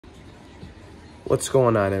What's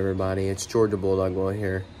going on, everybody? It's Georgia Bulldog Boy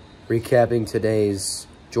here, recapping today's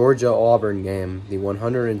Georgia-Auburn game, the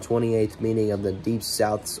 128th meeting of the Deep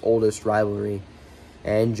South's oldest rivalry.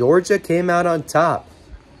 And Georgia came out on top.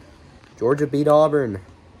 Georgia beat Auburn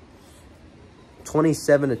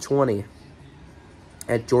 27-20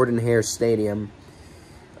 at Jordan Hare Stadium.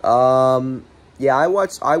 Yeah, I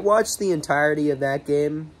watched the entirety of that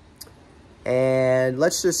game. And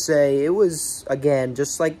let's just say it was, again,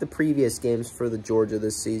 just like the previous games for the Georgia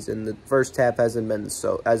this season. The first half hasn't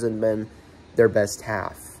been their best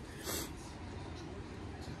half.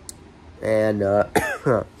 And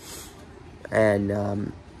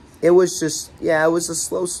it was just, yeah, it was a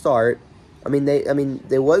slow start.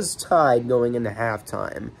 They was tied going into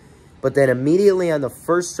halftime. But then immediately on the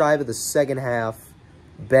first drive of the second half,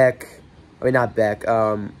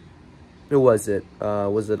 who was it?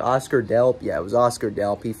 Was it Oscar Delp? Yeah, it was Oscar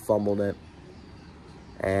Delp. He fumbled it.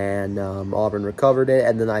 And Auburn recovered it.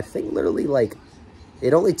 And then I think literally,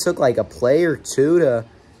 it only took, a play or two to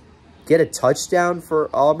get a touchdown for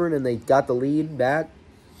Auburn, and they got the lead back.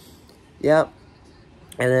 Yeah.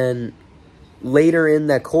 And then later in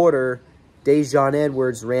that quarter, Daijun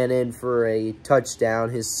Edwards ran in for a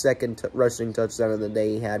touchdown, his second rushing touchdown of the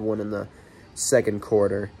day. He had one in the second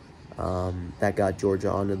quarter. That got Georgia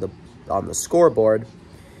on the scoreboard,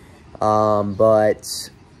 but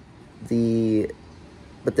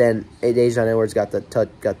then Daijun Edwards got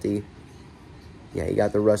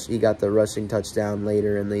the rushing touchdown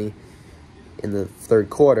later in the third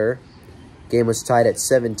quarter. Game was tied at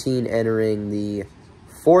 17 entering the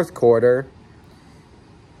fourth quarter,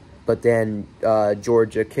 but then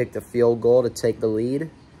Georgia kicked a field goal to take the lead.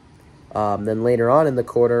 Then later on in the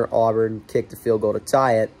quarter, Auburn kicked a field goal to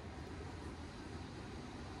tie it.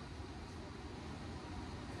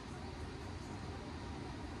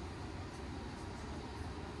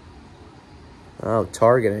 Oh,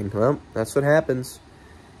 targeting. Well, that's what happens.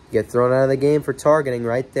 You get thrown out of the game for targeting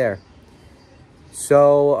right there.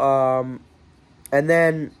 So, and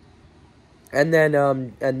then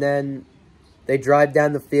they drive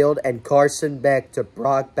down the field, and Carson Beck to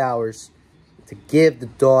Brock Bowers to give the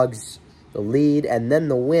Dogs the lead and then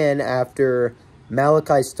the win after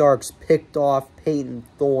Malaki Starks picked off Payton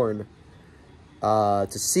Thorne to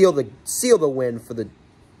seal the win for the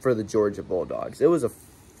Georgia Bulldogs. It was a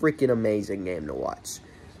freaking amazing game to watch.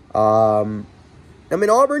 Auburn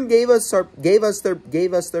gave us their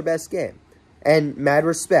best game, and mad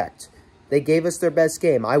respect. They gave us their best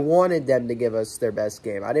game. I wanted them to give us their best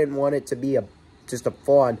game. I didn't want it to be just a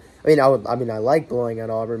fun. I like blowing on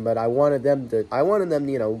Auburn, but I wanted them to,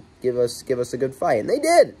 give us a good fight, and they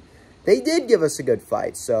did. They did give us a good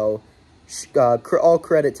fight. So, all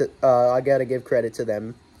credit to I gotta give credit to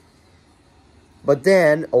them. But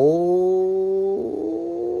then,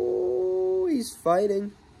 he's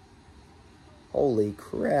fighting. Holy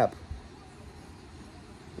crap.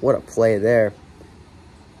 What a play there.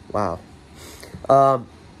 Wow. But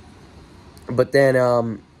then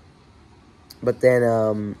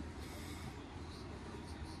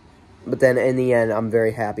in the end, I'm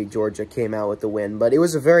very happy Georgia came out with the win. But it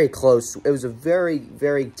was a very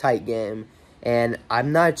very tight game. And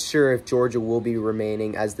I'm not sure if Georgia will be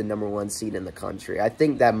remaining as the #1 seed in the country. I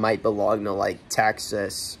think that might belong to,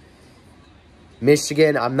 Texas.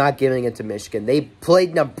 Michigan, I'm not giving it to Michigan. They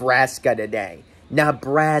played Nebraska today.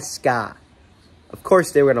 Nebraska. Of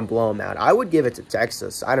course, they were going to blow them out. I would give it to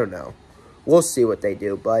Texas. I don't know. We'll see what they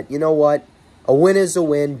do. But you know what? A win is a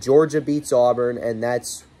win. Georgia beats Auburn, and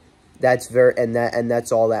that's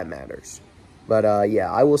all that matters. But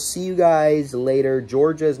yeah, I will see you guys later.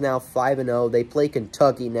 Georgia is now 5-0. They play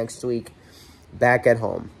Kentucky next week, back at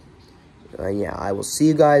home. Yeah, I will see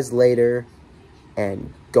you guys later,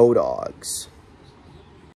 and go Dogs.